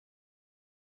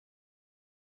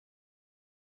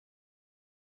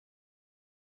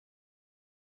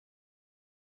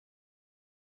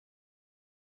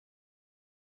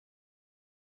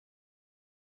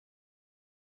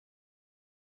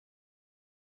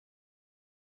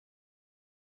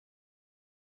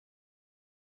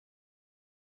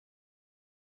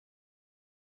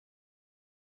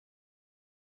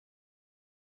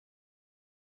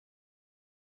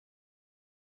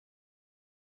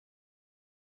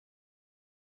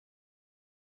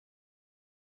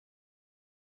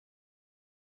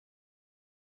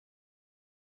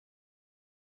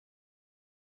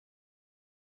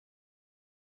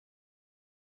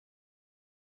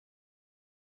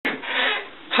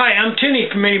Hi, I'm Tinny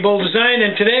from Mini Bowl Design,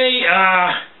 and today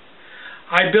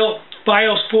I built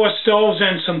BIOS 4 stoves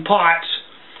and some pots.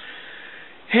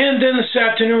 And then this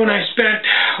afternoon I spent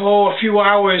a few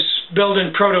hours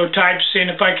building prototypes, seeing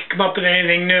if I could come up with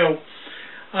anything new.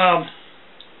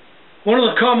 One of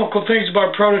the comical things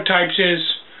about prototypes is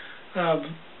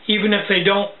even if they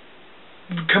don't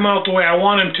come out the way I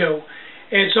want them to,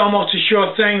 it's almost a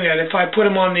sure thing that if I put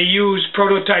them on the used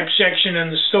prototype section in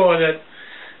the store, that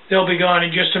they'll be gone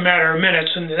in just a matter of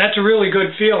minutes, and that's a really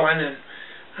good feeling, and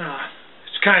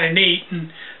it's kind of neat,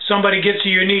 and somebody gets a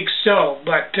unique stove.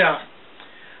 But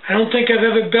I don't think I've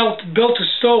ever built a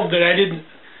stove that I didn't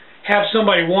have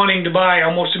somebody wanting to buy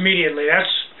almost immediately.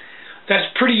 That's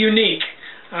pretty unique.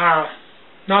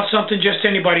 Not something just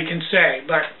anybody can say.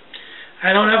 But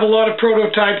I don't have a lot of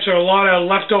prototypes or a lot of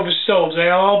leftover stoves. They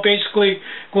all basically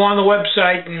go on the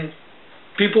website and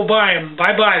people buy them.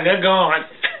 Bye-bye, they're gone.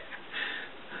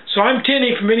 So I'm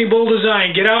Tinny from Mini Bowl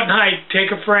Design. Get out and hike, take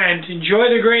a friend,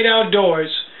 enjoy the great outdoors,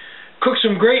 cook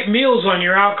some great meals on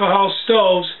your alcohol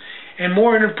stoves, and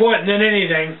more important than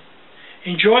anything,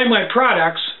 enjoy my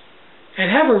products and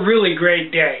have a really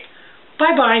great day.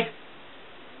 Bye-bye.